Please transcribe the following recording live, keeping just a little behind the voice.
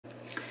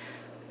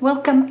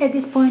Welcome at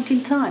this point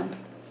in time.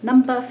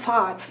 Number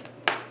 5.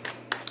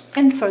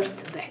 And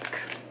first deck.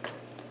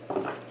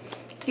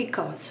 3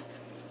 cards.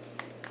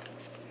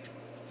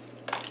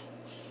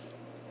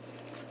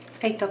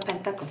 8 of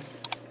Pentacles.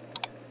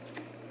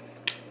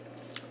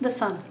 The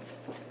Sun.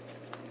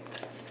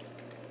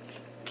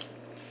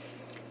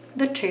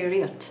 The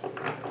Chariot.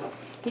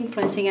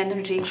 Influencing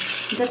energy.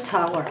 The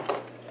Tower.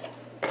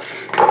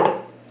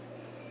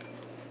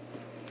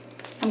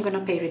 I'm gonna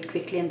pair it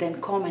quickly and then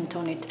comment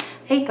on it.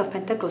 8 of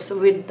Pentacles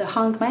with the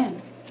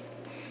Hangman.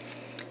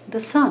 The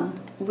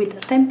Sun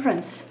with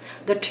Temperance.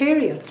 The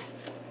Chariot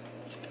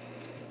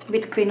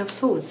with Queen of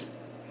Swords.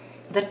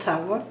 The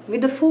Tower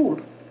with the Fool.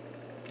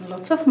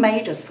 Lots of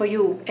majors for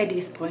you at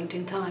this point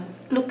in time.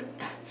 Look,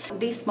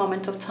 this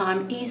moment of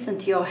time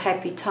isn't your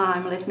happy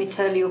time, let me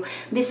tell you.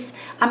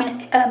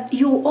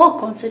 You are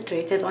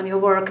concentrated on your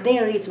work.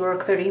 There is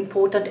work very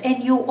important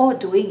and you are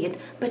doing it,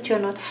 but you're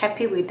not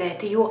happy with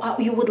that.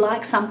 You would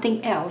like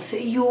something else.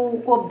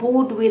 You are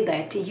bored with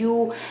that.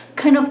 You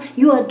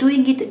are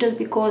doing it just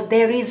because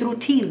there is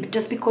routine,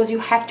 just because you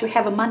have to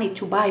have money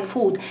to buy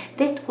food.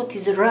 That's what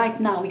is right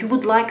now. You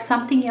would like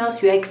something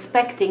else. You're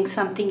expecting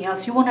something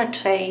else. You want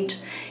to change.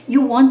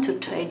 You want to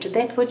change.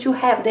 That's what you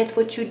have. That's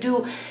what you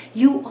do.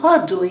 You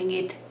are doing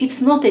it.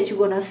 It's not that you're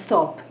gonna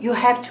stop. You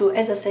have to,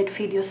 as I said,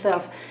 feed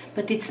yourself.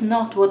 But it's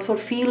not what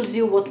fulfills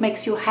you, what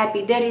makes you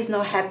happy. There is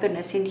no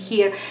happiness in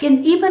here.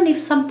 And even if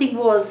something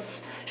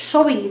was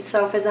showing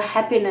itself as a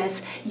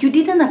happiness, you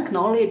didn't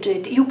acknowledge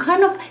it. You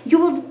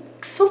were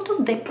sort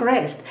of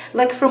depressed.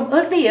 Like from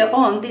earlier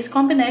on, this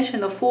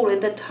combination of Fool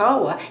and the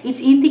Tower, it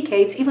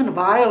indicates even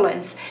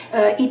violence.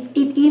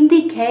 It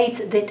indicates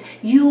that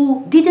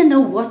you didn't know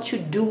what to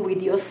do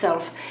with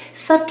yourself.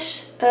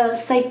 Such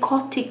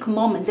psychotic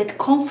moments, that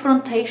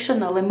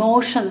confrontational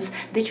emotions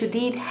that you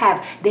did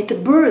have,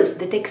 that burst,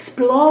 that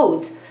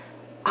explodes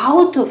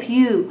out of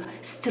you,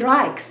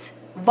 strikes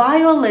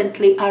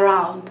violently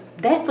around.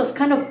 That was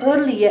kind of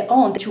earlier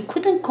on, that you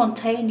couldn't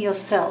contain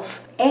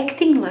yourself,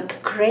 acting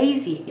like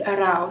crazy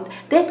around.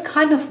 That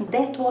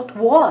what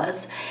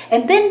was.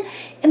 And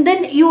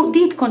then you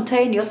did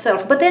contain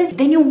yourself, but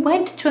then you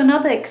went to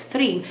another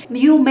extreme.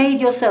 You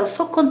made yourself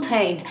so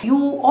contained.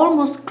 You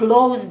almost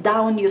closed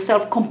down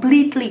yourself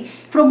completely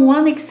from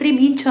one extreme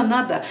into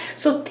another.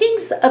 So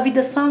things with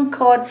the Sun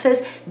card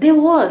says there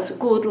was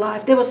good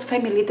life, there was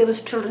family, there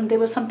was children, there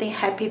was something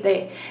happy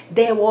there.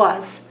 There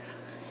was.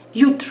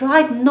 You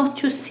tried not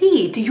to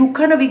see it. You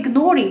kind of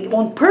ignoring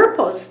on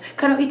purpose.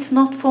 It's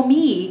not for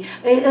me.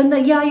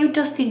 You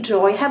just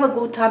enjoy, have a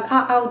good time.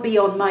 I'll be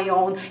on my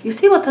own. You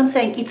see what I'm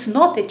saying? It's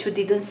not that you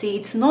didn't see.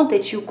 It's not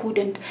that you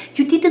couldn't.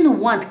 You didn't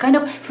want.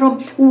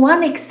 From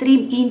one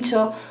extreme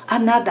into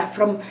another.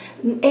 From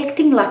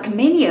acting like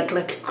maniac,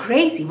 like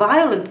crazy,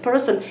 violent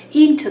person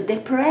into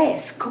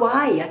depressed,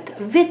 quiet,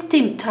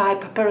 victim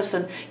type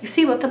person. You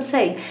see what I'm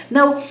saying?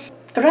 Now,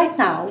 right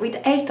now,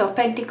 with 8 of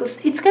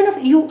Pentacles, it's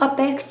you are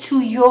back to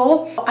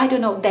your,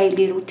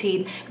 daily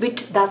routine,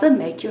 which doesn't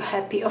make you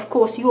happy. Of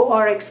course, you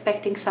are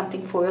expecting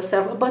something for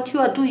yourself, but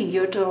you are doing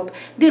your job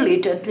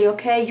diligently,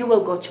 okay? You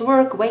will go to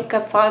work, wake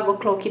up 5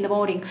 o'clock in the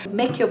morning,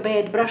 make your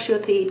bed, brush your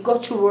teeth, go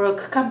to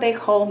work, come back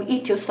home,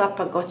 eat your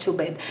supper, go to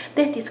bed.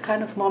 That is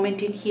kind of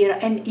moment in here,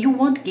 and you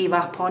won't give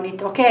up on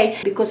it, okay?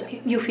 Because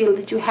you feel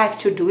that you have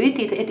to do it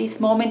at this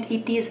moment.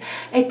 It is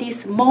at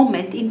this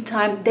moment in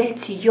time,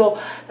 that's your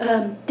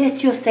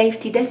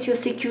safety, that's your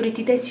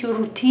security, that's your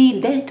routine.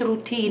 That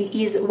routine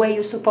is where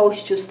you're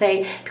supposed to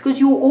stay,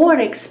 because you are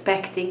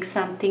expecting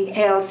something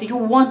else. You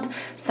want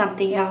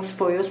something else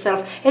for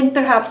yourself. And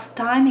perhaps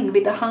timing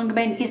with the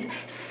Hangman is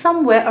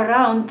somewhere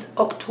around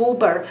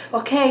October,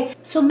 okay?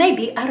 So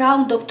maybe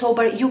around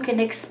October you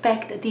can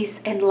expect this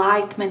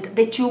enlightenment,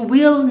 that you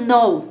will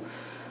know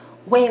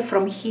where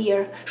from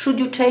here. Should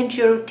you change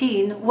your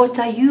routine? What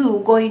are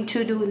you going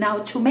to do now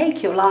to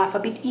make your life a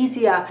bit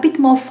easier, a bit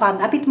more fun,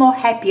 a bit more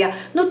happier?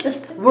 Not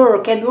just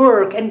work and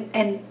work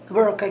and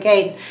work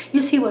again.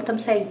 You see what I'm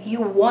saying? You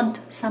want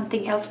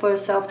something else for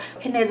yourself.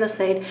 And as I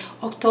said,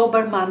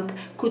 October month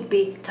could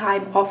be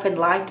time of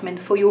enlightenment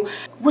for you.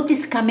 What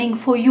is coming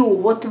for you,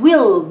 what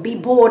will be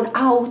born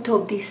out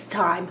of this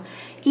time,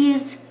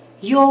 is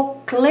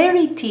your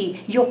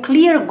clarity, your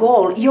clear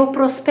goal, your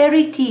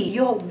prosperity,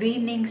 your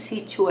winning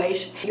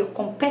situation, your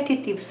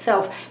competitive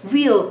self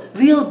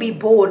will be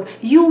born.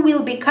 You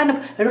will be kind of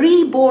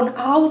reborn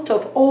out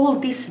of all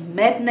this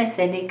madness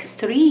and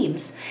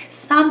extremes.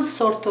 Some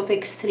sort of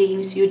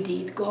extremes you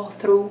did go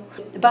through,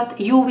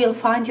 but you will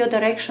find your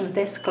directions.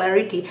 There's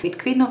clarity with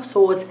Queen of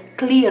Swords,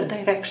 clear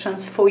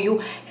directions for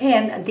you,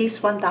 and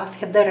this one does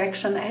have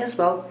direction as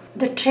well.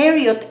 The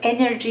Chariot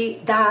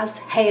energy does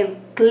have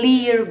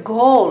clear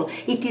goal.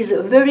 It is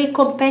very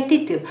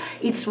competitive.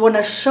 It's want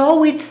to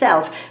show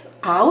itself.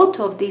 out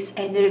of this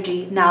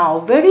energy now.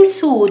 Very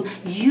soon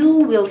you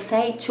will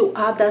say to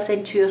others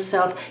and to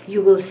yourself,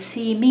 you will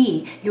see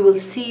me, you will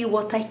see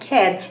what I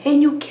can.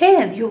 And you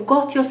can. You've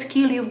got your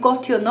skill, you've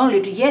got your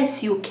knowledge.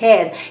 Yes, you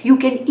can. You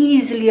can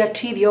easily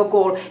achieve your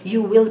goal.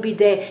 You will be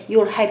there.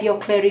 You'll have your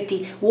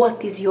clarity.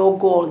 What is your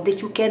goal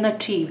that you can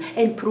achieve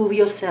and prove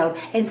yourself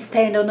and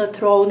stand on a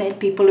throne, and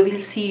people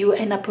will see you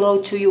and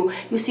applaud to you.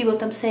 You see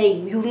what I'm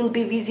saying? You will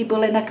be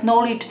visible and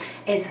acknowledged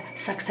as a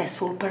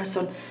successful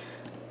person.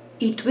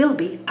 It will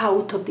be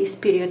out of this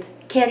period.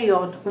 Carry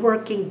on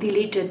working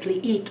diligently.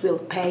 It will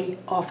pay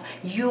off.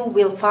 You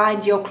will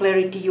find your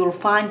clarity. You'll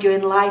find your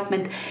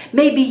enlightenment.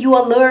 Maybe you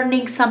are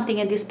learning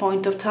something at this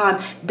point of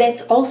time.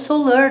 That's also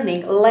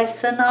learning.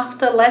 Lesson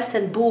after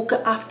lesson, book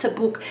after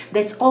book.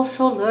 That's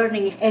also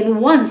learning. And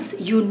once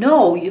you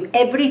know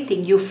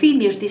everything, you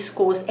finish this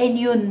course and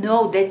you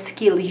know that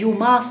skill, you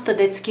master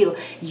that skill,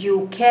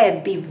 you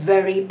can be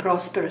very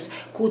prosperous.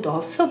 Could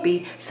also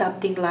be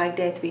something like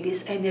that with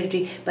this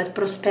energy. But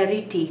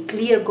prosperity,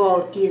 clear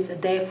goal is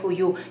there for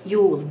you.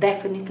 You will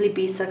definitely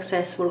be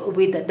successful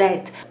with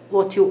that,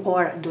 what you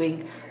are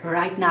doing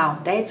right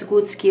now. That's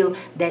good skill,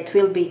 that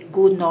will be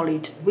good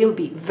knowledge, will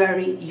be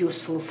very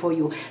useful for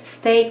you.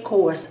 Stay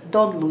course,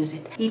 don't lose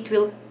it. It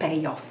will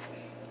pay off.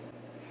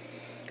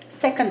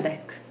 Second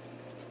deck,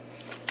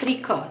 3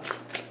 cards,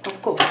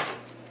 of course.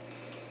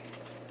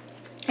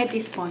 At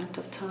this point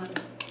of time,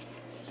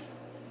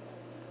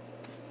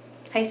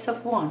 Ace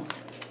of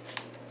Wands,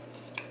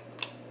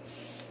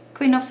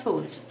 Queen of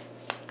Swords,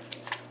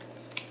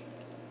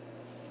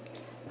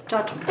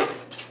 Judgment,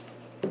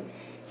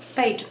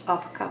 Page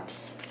of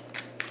Cups.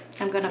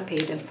 I'm going to pay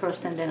them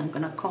first and then I'm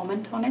going to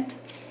comment on it.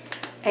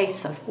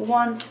 Ace of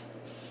Wands,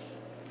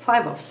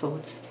 5 of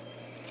Swords,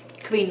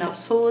 Queen of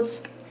Swords,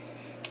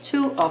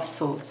 2 of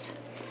Swords,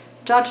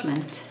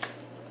 Judgment,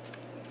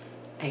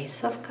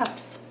 Ace of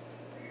Cups.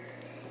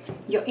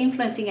 Your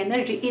influencing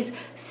energy is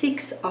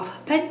 6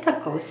 of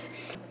Pentacles.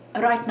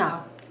 Right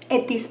now,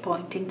 at this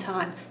point in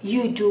time,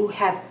 you do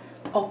have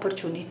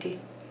opportunity.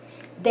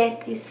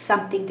 That is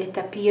something that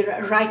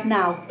appears right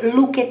now.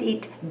 Look at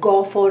it,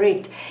 go for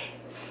it.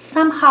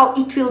 Somehow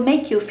it will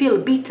make you feel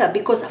bitter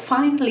because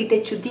finally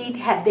that you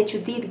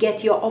did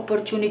get your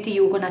opportunity.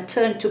 You're gonna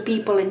turn to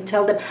people and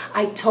tell them,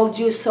 I told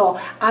you so,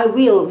 I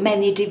will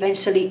manage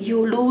eventually.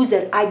 You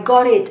loser, I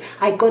got it,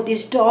 I got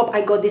this job,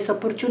 I got this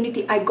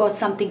opportunity, I got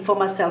something for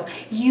myself.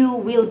 You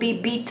will be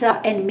bitter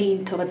and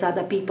mean towards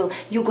other people.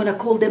 You're gonna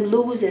call them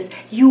losers.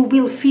 You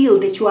will feel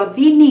that you are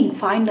winning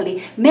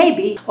finally.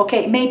 Maybe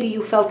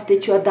you felt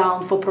that you are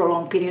down for a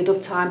prolonged period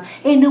of time,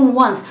 and then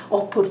once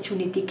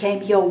opportunity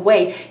came your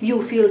way,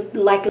 you feel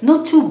like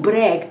not to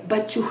brag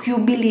but to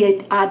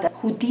humiliate others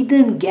who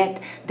didn't get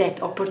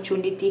that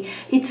opportunity.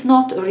 It's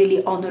not a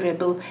really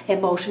honorable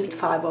emotion,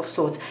 5 of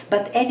Swords.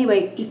 But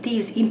anyway, it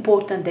is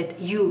important that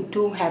you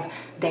do have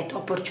that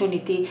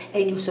opportunity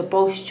and you're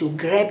supposed to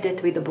grab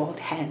that with both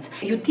hands.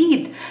 You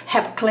did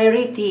have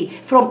clarity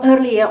from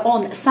earlier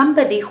on.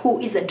 Somebody who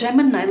is a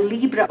Gemini,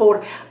 Libra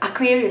or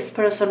Aquarius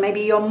person,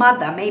 maybe your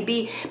mother,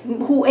 maybe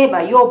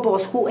whoever, your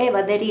boss,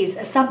 whoever that is,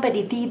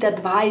 somebody did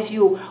advise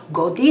you,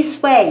 go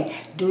this way,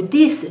 do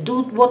this,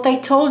 do what I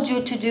told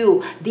you to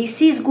do,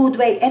 this is good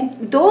way.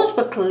 And those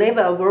were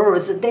clever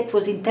words. That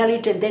was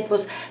intelligent, that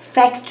was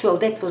factual,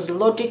 that was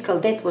logical,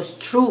 that was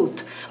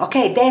truth.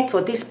 Okay, that's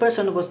what this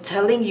person was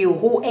telling you,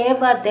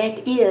 whoever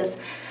that is.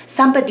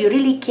 Somebody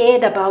really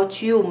cared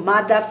about you,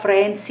 mother,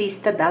 friend,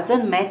 sister,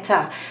 doesn't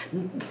matter,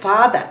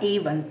 father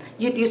even.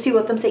 You see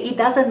what I'm saying? It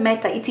doesn't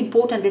matter. It's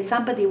important that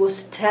somebody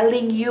was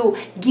telling you,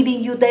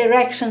 giving you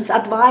directions,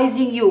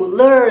 advising you,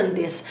 learn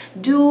this,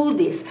 do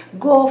this,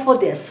 go for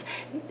this.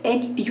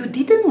 And you just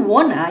didn't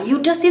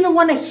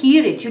wanna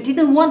hear it. You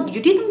didn't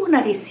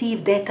wanna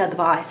receive that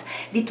advice.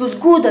 It was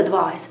good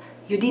advice.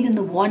 You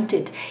didn't want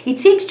it. It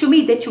seems to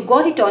me that you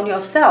got it on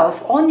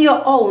yourself, on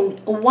your own.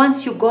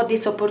 Once you got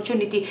this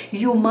opportunity,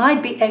 you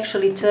might be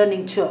actually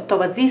turning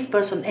towards this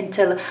person and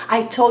tell,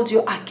 I told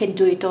you I can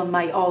do it on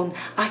my own.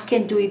 I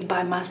can do it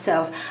by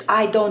myself.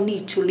 I don't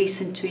need to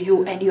listen to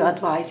you and your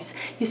advices.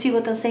 You see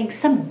what I'm saying?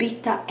 Some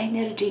bitter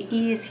energy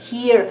is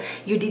here.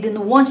 You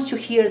didn't want to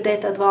hear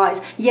that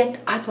advice,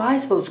 yet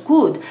advice was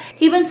good.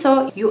 Even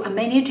so, you are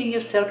managing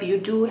yourself. You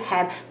do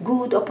have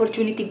good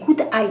opportunity,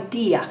 good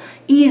idea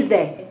is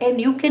there, and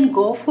you can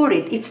go for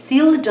it. It's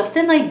still just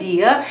an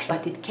idea,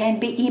 but it can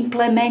be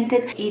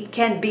implemented. It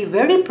can be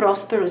very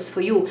prosperous for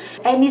you.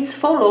 And it's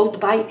followed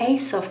by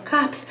Ace of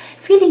Cups,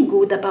 feeling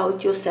good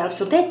about yourself.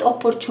 So that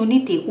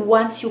opportunity,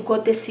 once you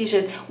got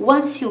decision,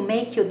 once you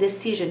make your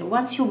decision,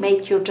 once you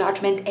make your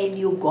judgment and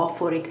you go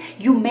for it,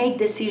 you make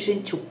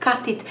decision to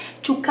cut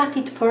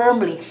it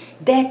firmly.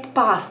 That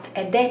past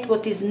and that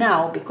what is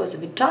now, because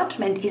the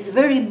judgment is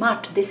very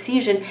much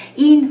decision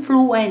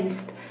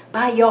influenced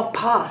by your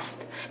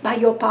past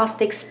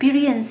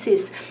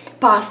experiences,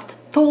 past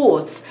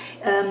thoughts,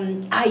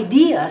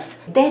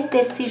 ideas, that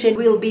decision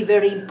will be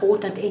very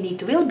important, and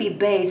it will be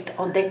based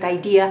on that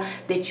idea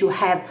that you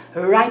have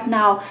right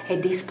now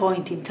at this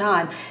point in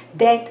time.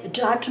 That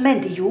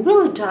judgment, you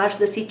will judge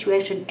the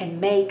situation and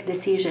make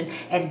decision.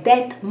 At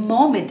that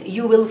moment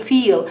you will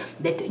feel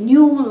that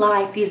new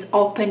life is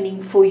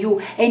opening for you,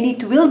 and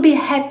it will be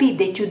happy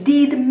that you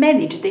did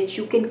manage, that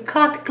you can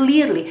cut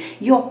clearly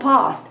your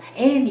past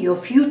and your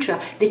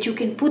future, that you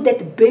can put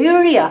that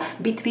barrier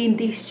between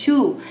these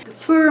two,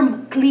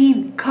 firm,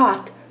 clean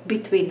cut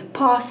between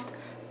past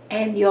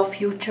and your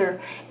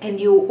future, and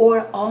you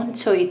are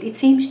onto it. It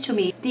seems to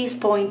me this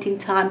point in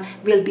time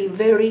will be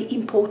very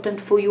important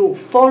for you.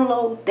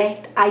 Follow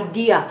that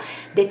idea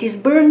that is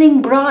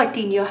burning bright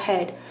in your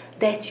head.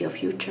 That's your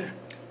future.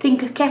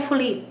 Think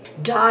carefully,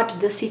 judge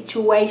the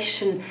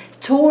situation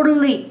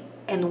totally,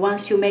 and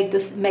once you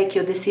make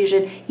your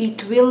decision,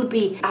 it will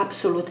be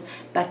absolute,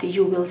 but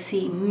you will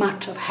see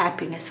much of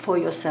happiness for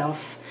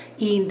yourself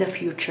in the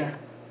future.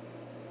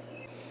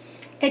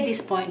 At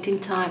this point in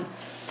time,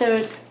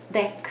 third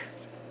deck.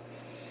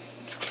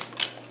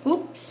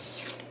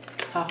 Oops.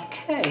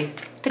 Okay.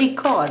 3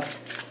 cards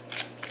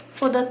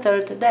for the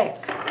third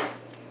deck.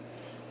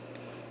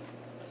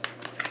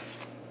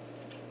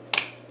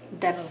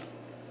 Devil.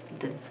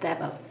 The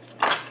devil.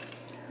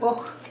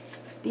 Oh,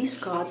 these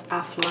cards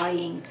are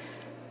flying.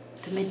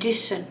 The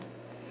Magician.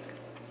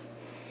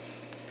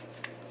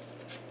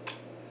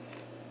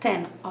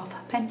 10 of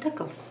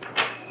Pentacles.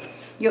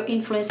 Your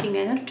influencing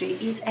energy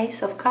is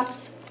Ace of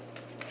Cups.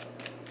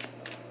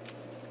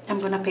 I'm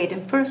gonna pay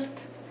them first.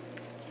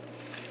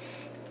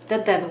 The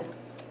Devil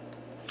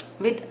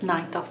with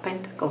Knight of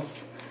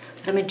Pentacles.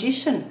 The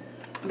Magician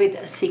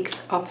with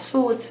 6 of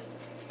Swords.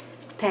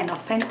 10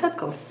 of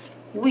Pentacles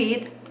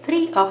with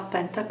 3 of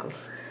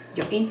Pentacles.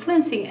 Your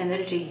influencing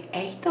energy,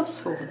 8 of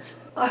Swords.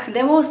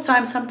 There was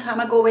some time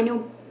ago when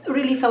you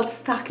really felt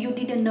stuck. You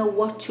didn't know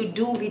what to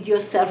do with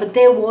yourself.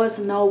 There was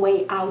no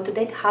way out.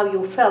 That's how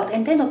you felt.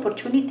 And then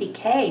opportunity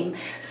came.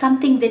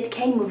 Something that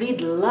came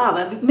with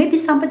love. Maybe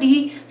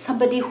somebody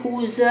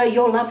who's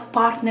your love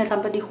partner,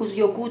 somebody who's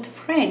your good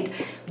friend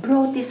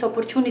brought this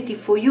opportunity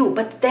for you,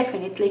 but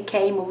definitely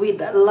came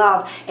with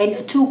love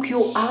and took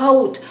you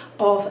out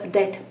of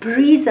that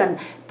prison,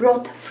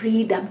 brought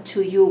freedom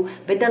to you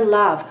with the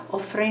love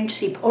of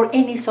friendship or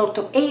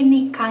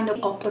any kind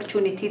of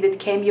opportunity that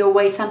came your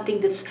way,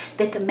 something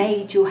that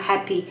made you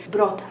happy,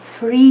 brought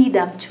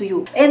freedom to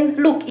you. And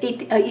look,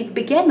 it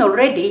began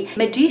already.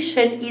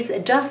 Magician is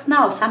just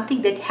now,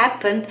 something that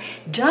happened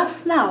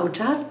just now,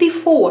 just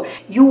before.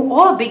 You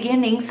are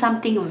beginning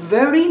something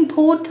very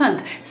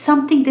important,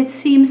 something that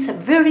seems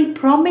very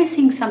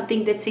promising,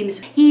 something that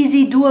seems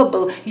easy,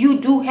 doable. You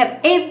do have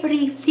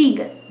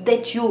everything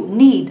that you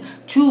need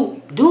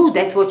to do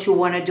that what you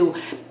want to do.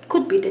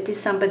 Could be that is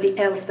somebody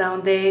else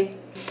down there,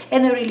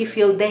 and I really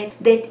feel that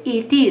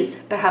it is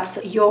perhaps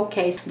your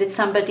case, that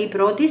somebody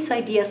brought this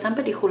idea,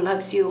 somebody who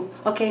loves you,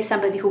 okay,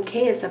 somebody who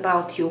cares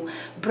about you,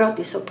 brought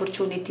this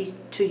opportunity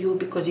to you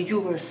because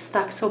you were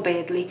stuck so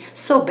badly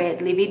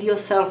with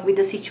yourself, with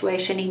the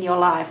situation in your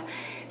life.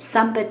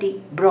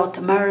 Somebody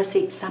brought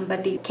mercy,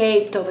 somebody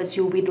came towards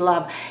you with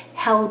love,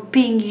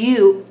 helping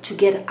you to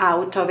get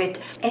out of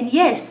it. And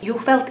yes, you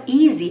felt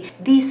easy.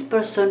 This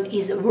person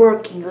is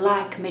working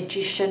like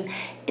magician,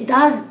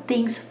 does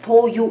things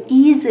for you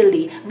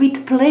easily,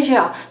 with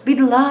pleasure, with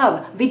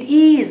love, with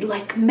ease,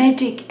 like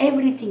magic.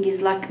 Everything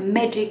is like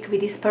magic with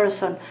this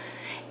person.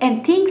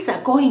 And things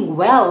are going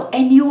well,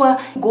 and you are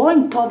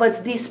going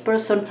towards this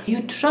person,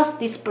 you trust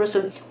this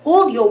person.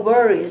 All your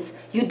worries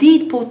you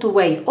did put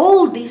away,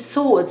 all these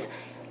swords,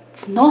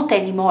 it's not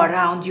anymore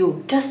around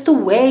you, just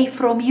away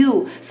from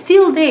you,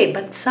 still there,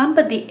 but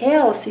somebody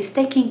else is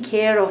taking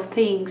care of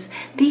things.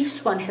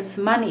 This one has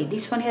money,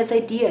 this one has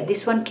idea,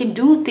 this one can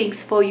do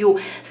things for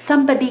you.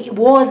 Somebody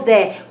was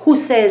there who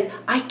says,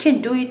 I can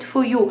do it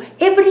for you.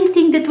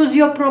 Everything that was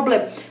your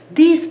problem,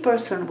 this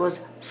person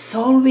was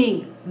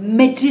solving.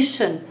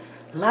 Magician,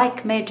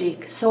 like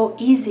magic, so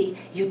easy.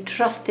 You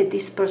trusted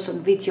this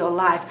person with your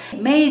life,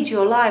 made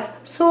your life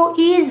so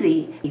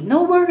easy.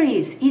 No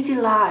worries, easy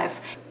life.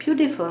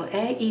 Beautiful,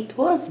 eh? It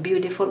was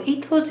beautiful,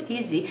 it was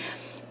easy.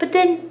 But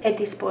then at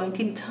this point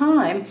in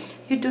time,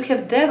 you do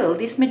have devil.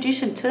 This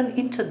magician turned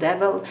into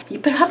devil.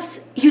 Perhaps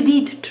you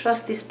did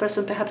trust this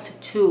person perhaps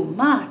too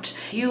much.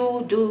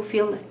 You do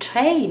feel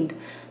chained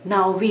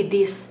now with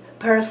this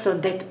person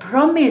that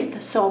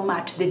promised so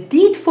much, that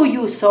did for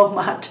you so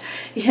much.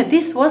 Yeah,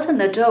 this wasn't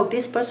a joke.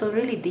 This person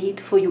really did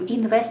for you,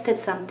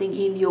 invested something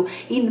in you,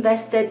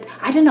 invested,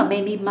 I don't know,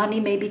 maybe money,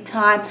 maybe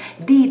time,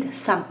 did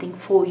something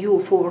for you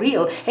for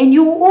real. And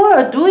you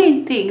are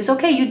doing things,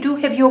 okay, you do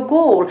have your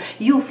goal.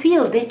 You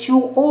feel that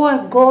you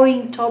are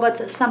going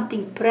towards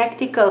something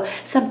practical,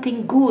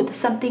 something good,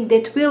 something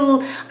that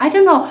will, I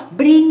don't know,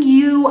 bring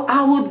you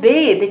out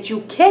there, that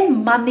you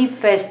can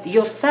manifest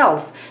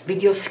yourself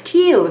with your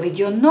skill, with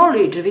your knowledge,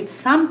 knowledge, with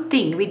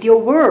something, with your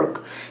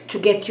work, to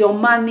get your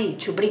money,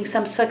 to bring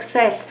some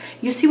success.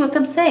 You see what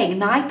I'm saying?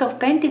 Knight of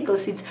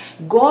Pentacles, it's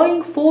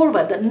going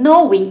forward,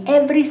 knowing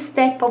every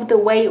step of the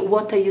way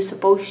what are you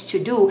supposed to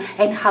do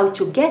and how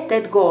to get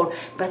that goal.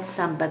 But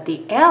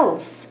somebody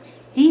else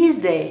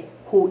is there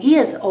who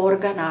is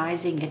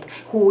organizing it,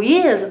 who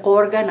is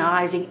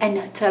organizing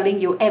and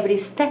telling you every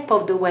step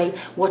of the way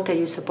what are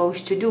you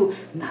supposed to do.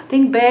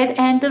 Nothing bad.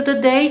 End of the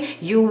day,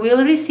 you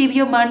will receive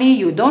your money.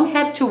 You don't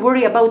have to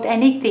worry about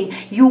anything.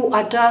 You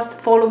are just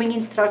following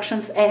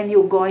instructions and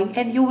you're going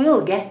and you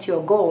will get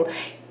your goal.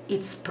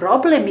 Its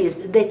problem is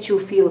that you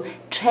feel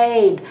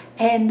chained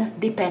and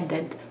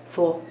dependent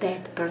for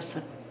that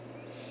person.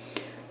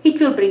 It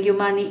will bring you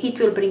money, it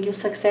will bring you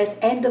success.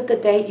 End of the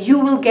day, you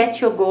will get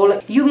your goal.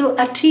 You will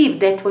achieve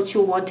that what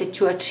you wanted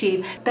to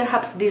achieve.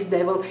 Perhaps this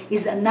devil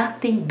is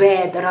nothing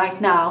bad right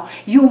now.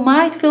 You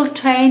might feel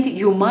chained,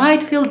 you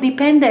might feel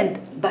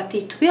dependent, but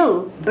it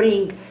will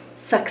bring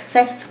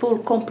successful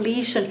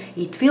completion.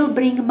 It will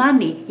bring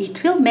money.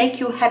 It will make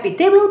you happy.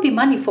 There will be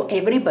money for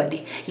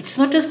everybody. It's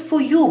not just for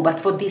you,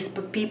 but for these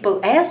people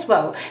as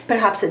well.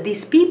 Perhaps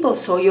these people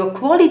saw your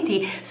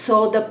quality,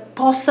 saw the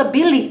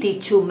possibility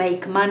to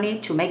make money,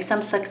 to make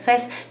some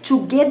success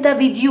together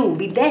with you,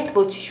 with that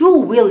what you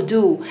will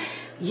do.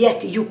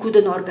 Yet you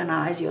couldn't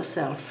organize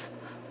yourself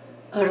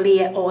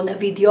earlier on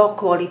with your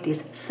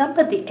qualities.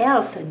 Somebody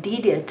else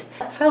did it.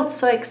 Felt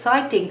so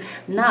exciting.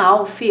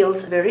 Now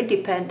feels very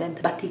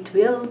dependent, but it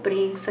will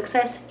bring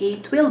success.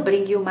 It will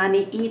bring you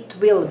money. It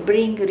will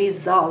bring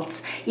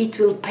results. It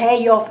will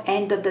pay off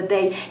end of the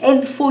day.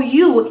 And for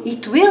you,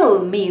 it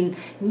will mean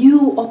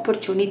new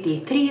opportunity.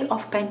 Three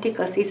of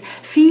Pentacles is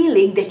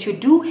feeling that you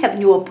do have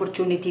new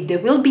opportunity. There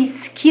will be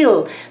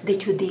skill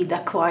that you did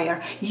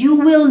acquire. You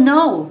will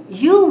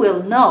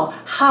know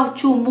how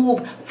to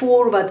move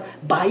forward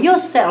by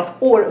yourself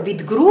or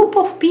with group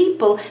of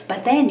people,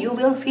 but then you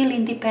will feel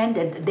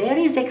independent. There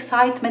is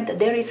excitement,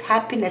 there is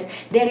happiness,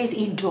 there is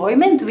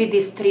enjoyment with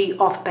this Three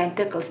of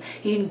Pentacles.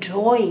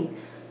 Enjoying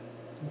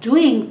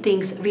doing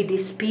things with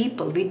these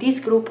people, with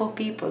this group of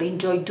people.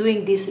 Enjoy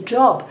doing this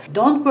job.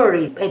 Don't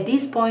worry. At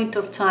this point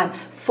of time,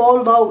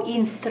 follow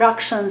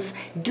instructions.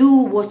 Do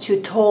what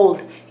you're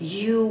told.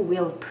 You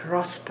will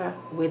prosper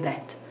with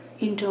that.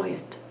 Enjoy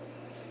it.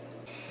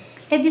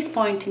 At this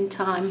point in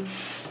time,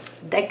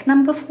 deck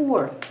number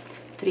 4.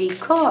 3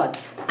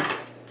 cards.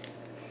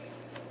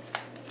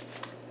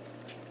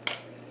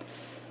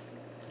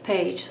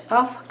 Page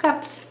of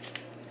Cups.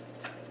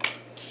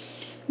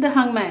 The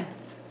Hangman.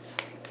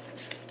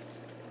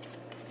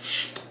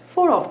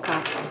 4 of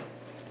Cups.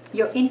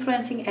 Your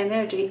influencing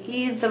energy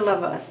is the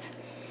Lovers.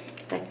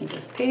 Let me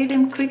just pay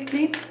them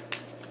quickly.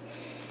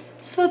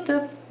 So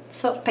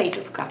Page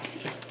of Cups,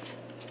 yes.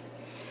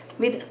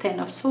 With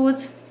 10 of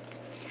Swords.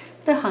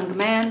 The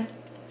Hangman.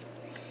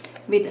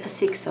 With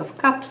 6 of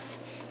Cups.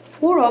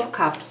 4 of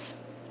Cups.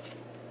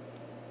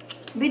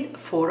 With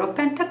 4 of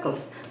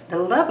Pentacles. The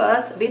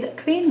Lovers with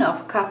Queen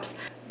of Cups.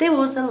 There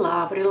was a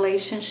love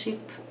relationship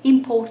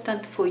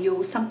important for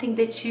you, something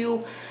that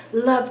you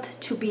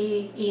loved to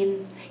be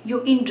in.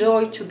 You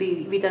enjoyed to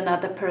be with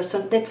another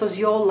person. That was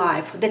your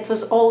life. That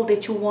was all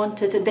that you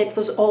wanted. That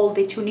was all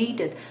that you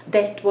needed.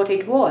 That's what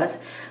it was.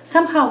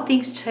 Somehow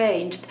things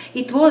changed.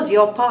 It was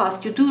your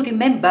past. You do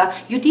remember.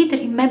 You did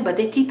remember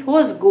that it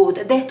was good.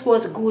 That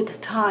was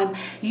good time.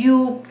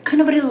 You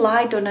kind of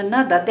relied on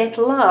another. That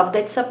love,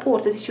 that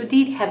support that you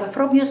did have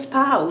from your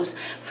spouse,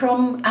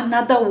 from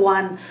another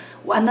one,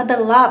 another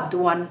loved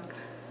one,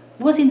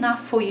 was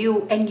enough for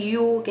you, and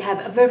you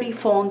have very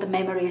fond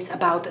memories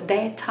about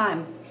that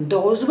time.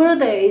 Those were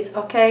days,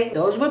 okay?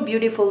 Those were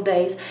beautiful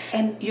days,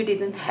 and you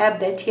didn't have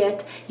that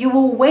yet. You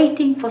were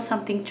waiting for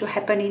something to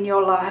happen in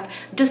your life,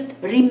 just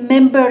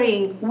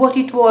remembering what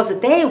it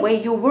was there where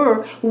you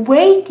were,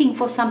 waiting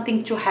for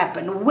something to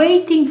happen,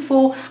 waiting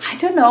for, I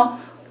don't know,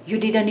 you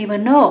didn't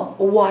even know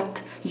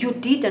what. You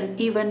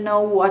didn't even know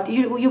what.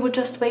 You were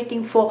just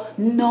waiting for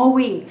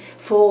knowing,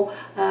 for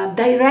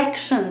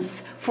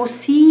directions, for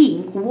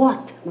seeing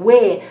what,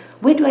 where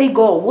do I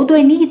go? What do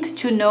I need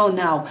to know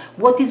now?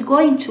 What is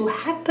going to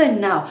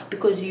happen now?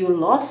 Because you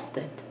lost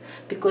it.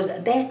 Because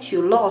that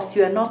you lost,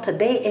 you are not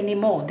there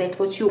anymore. That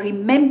what you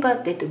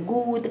remember, that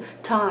good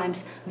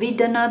times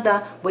with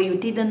another, where you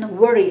didn't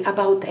worry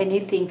about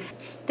anything.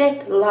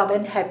 That love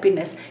and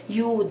happiness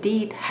you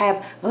did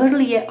have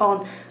earlier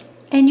on,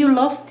 and you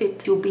lost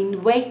it. You've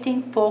been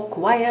waiting for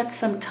quite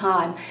some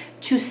time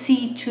to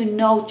see, to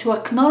know, to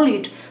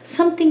acknowledge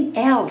something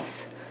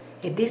else.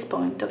 At this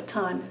point of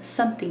time,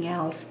 something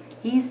else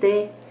is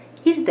there.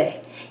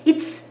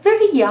 It's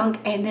very young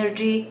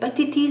energy, but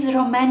it is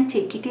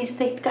romantic. It is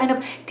that kind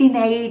of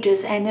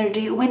teenager's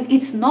energy when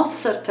it's not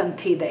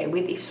certainty there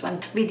with this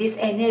one, with this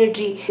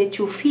energy that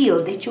you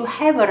feel, that you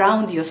have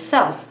around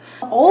yourself.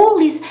 All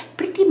is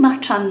pretty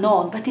much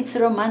unknown, but it's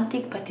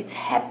romantic, but it's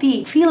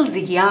happy, feels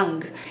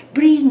young,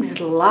 brings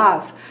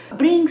love,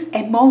 brings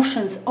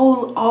emotions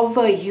all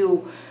over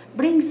you.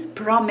 brings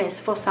promise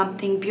for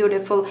something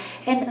beautiful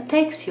and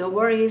takes your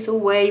worries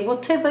away.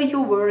 Whatever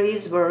your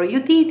worries were, you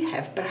did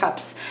have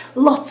perhaps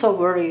lots of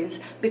worries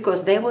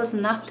because there was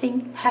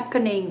nothing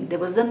happening. There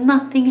was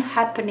nothing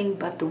happening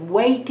but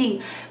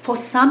waiting for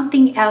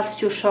something else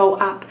to show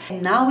up.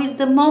 And now is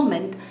the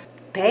moment.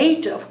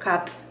 Page of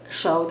Cups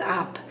showed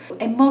up.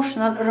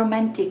 Emotional,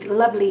 romantic,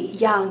 lovely,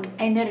 young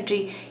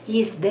energy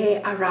is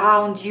there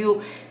around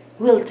you.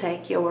 Will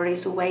take your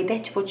worries away.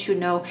 That's what you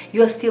know.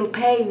 You are still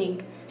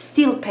paining.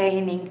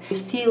 You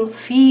still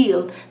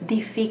feel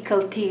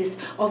difficulties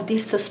of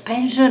this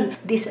suspension,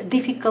 this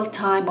difficult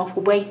time of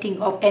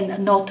waiting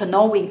and not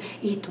knowing.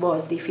 It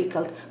was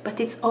difficult, but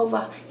it's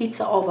over.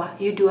 It's over.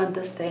 You do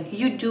understand.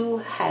 You do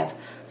have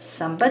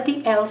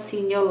somebody else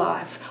in your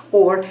life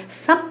or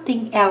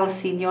something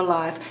else in your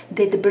life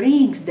that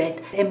brings that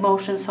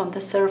emotions on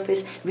the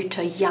surface, which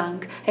are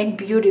young and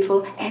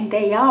beautiful, and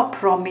they are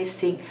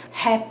promising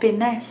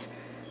happiness.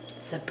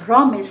 It's a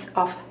promise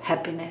of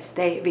happiness.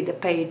 They, with the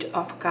Page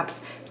of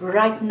Cups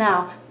right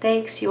now,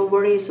 takes your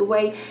worries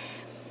away.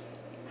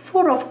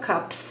 Four of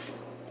Cups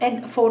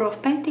and Four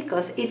of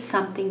Pentacles, it's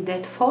something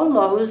that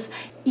follows.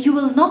 You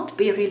will not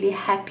be really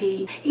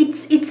happy.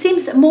 It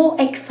seems more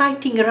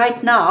exciting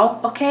right now,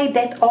 okay,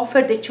 that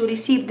offer that you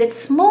receive, that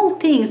small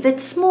things,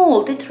 that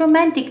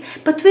romantic,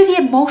 but very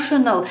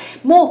emotional,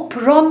 more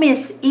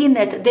promise in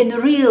it than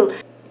real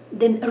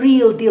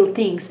deal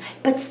things.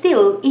 But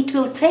still, it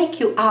will take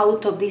you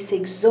out of this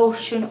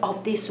exhaustion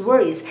of these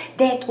worries.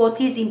 That's what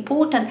is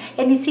important,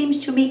 and it seems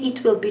to me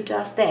it will be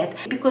just that,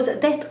 because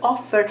that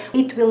offer,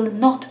 it will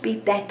not be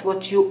that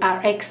what you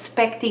are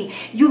expecting.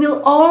 You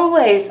will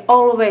always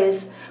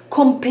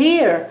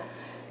compare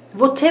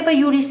whatever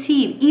you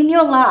receive in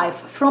your life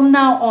from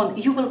now on.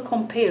 You will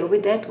compare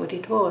with that what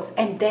it was,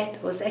 and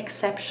that was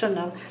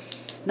exceptional.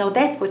 Now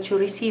that what you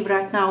receive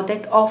right now,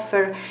 that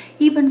offer,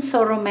 even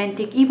so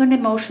romantic, even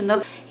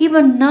emotional,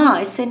 even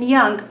nice and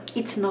young,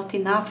 it's not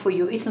enough for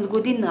you. It's not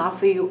good enough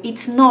for you.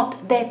 It's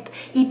not that.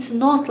 It's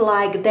not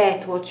like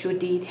that what you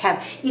did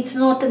have. It's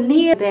not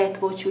near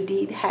that what you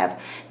did have.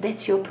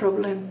 That's your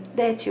problem.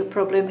 That's your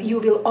problem. You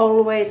will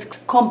always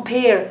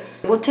compare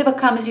whatever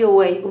comes your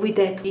way with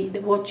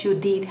that what you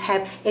did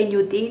have, and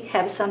you did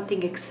have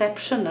something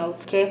exceptional.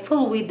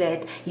 Careful with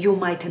that. You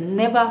might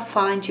never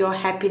find your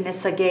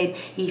happiness again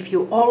if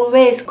you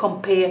always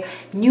compare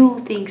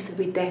new things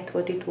with that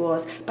what it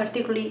was,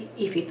 particularly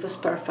if it was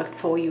perfect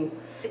for you.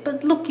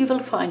 But look, you will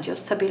find your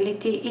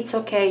stability. It's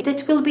okay.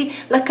 That will be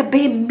like a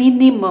bare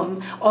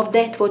minimum of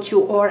that what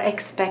you are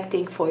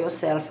expecting for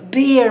yourself.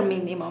 Bare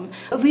minimum.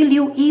 Will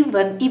you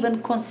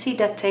even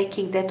consider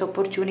taking that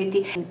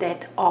opportunity and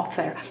that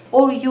offer?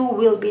 Or you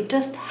will be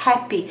just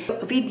happy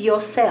with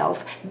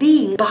yourself,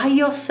 being by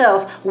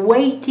yourself,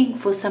 waiting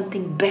for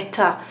something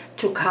better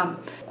to come.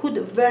 Could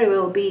very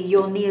well be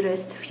your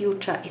nearest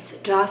future. It's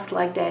just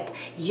like that.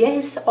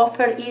 Yes,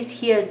 offer is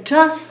here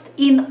just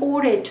in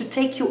order to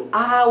take you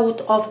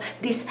out of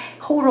this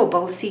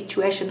horrible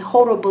situation,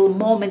 horrible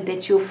moment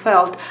that you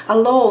felt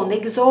alone,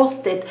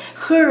 exhausted,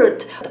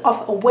 hurt,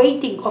 of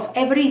waiting of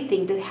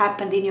everything that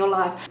happened in your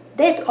life.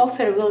 That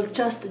offer will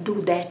just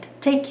do that.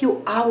 Take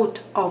you out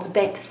of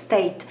that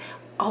state,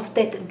 of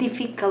that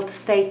difficult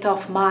state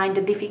of mind,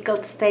 the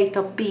difficult state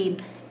of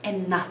being,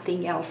 and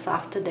nothing else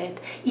after that.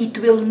 It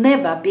will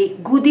never be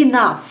good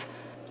enough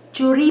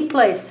to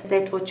replace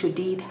that what you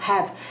did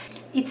have.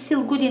 It's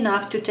still good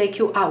enough to take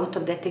you out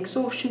of that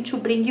exhaustion, to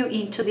bring you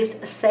into this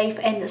safe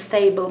and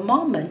stable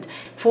moment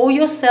for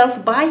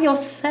yourself, by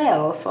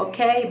yourself,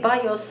 okay,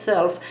 by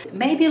yourself.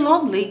 Maybe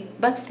lonely,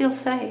 but still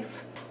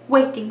safe,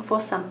 waiting for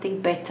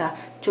something better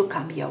to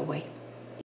come your way.